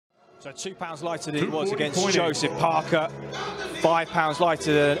So 2 pounds lighter than it was against Joseph Parker, 5 pounds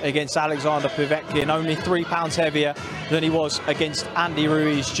lighter than against Alexander Povetkin, only 3 pounds heavier than he was against Andy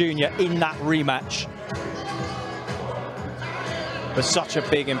Ruiz Jr. in that rematch. But such a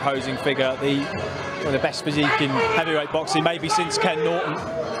big, imposing figure, the best physique in heavyweight boxing, maybe since Ken Norton.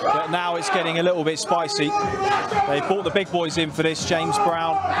 But now it's getting a little bit spicy. They brought the big boys in for this. James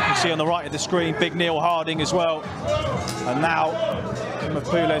Brown, you can see on the right of the screen, big Neil Harding as well. And now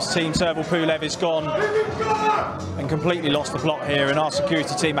Pulev's team, Serval Pulev, is gone and completely lost the plot here, and our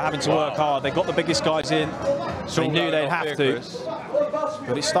security team are having to work hard. They got the biggest guys in, so they knew they'd have to.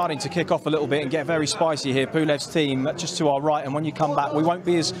 But it's starting to kick off a little bit and get very spicy here. Pulev's team just to our right, and when you come back, we won't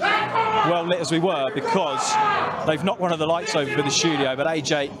be as well lit as we were because they've knocked one of the lights over for the studio. But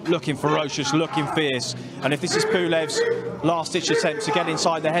AJ looking ferocious, looking fierce. And if this is Pulev's last-ditch attempt to get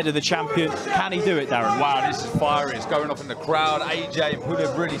inside the head of the champion, can he do it, Darren? Wow, this is fiery. It's going off in the crowd. AJ and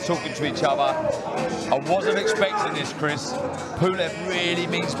Pulev really talking to each other. I wasn't expecting this, Chris. Pulev really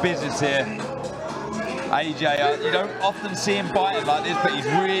means business here. AJ, you don't often see him biting like this, but he's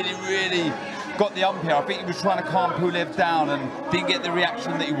really got the ump here. I think he was trying to calm Pulev down and didn't get the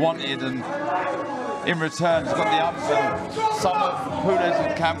reaction that he wanted, and in return he's got the ump, and some of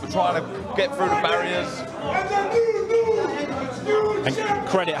Pulev's camp were trying to get through the barriers. And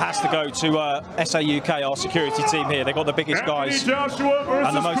credit has to go to SAUK, our security team here. They've got the biggest guys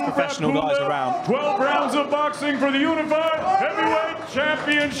and the most professional guys around. 12 rounds of boxing for the Unified Heavyweight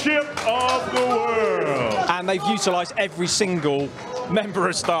Championship of the world. And they've utilised every single member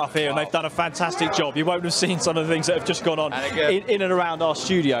of staff here, and they've done a fantastic job. You won't have seen some of the things that have just gone on in and around our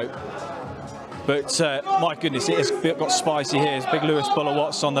studio. But my goodness, it has got spicy here. It's big Lewis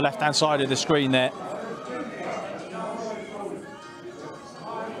Buller-Watts on the left-hand side of the screen there.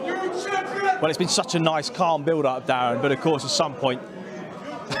 Well, it's been such a nice, calm build-up, Darren, but of course, at some point,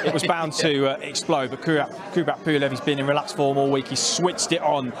 it was bound to explode. But Kubrat Pulev has been in relaxed form all week. He switched it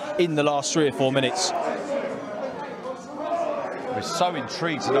on in the last 3 or 4 minutes. We're so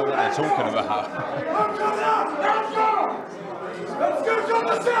intrigued to know what they're talking about.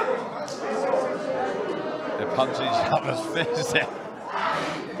 They're punching each other's fists there.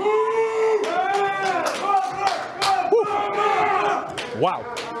 Wow.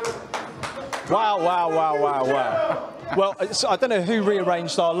 Wow. Well, I don't know who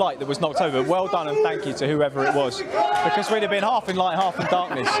rearranged our light that was knocked over. Well done and thank you to whoever it was, because we'd have been half in light, half in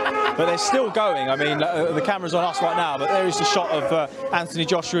darkness. But they're still going. I mean, the camera's on us right now, but there is the shot of Anthony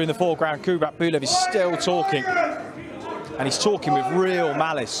Joshua in the foreground. Kubrat Pulev is still talking, and he's talking with real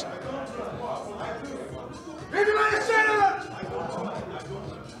malice.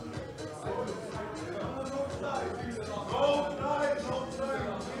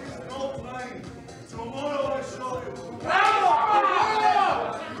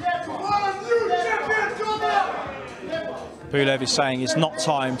 Pulev is saying it's not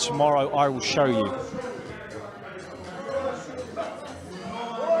time, tomorrow I will show you.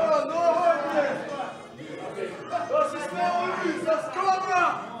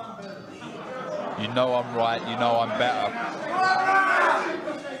 You know I'm right, you know I'm better.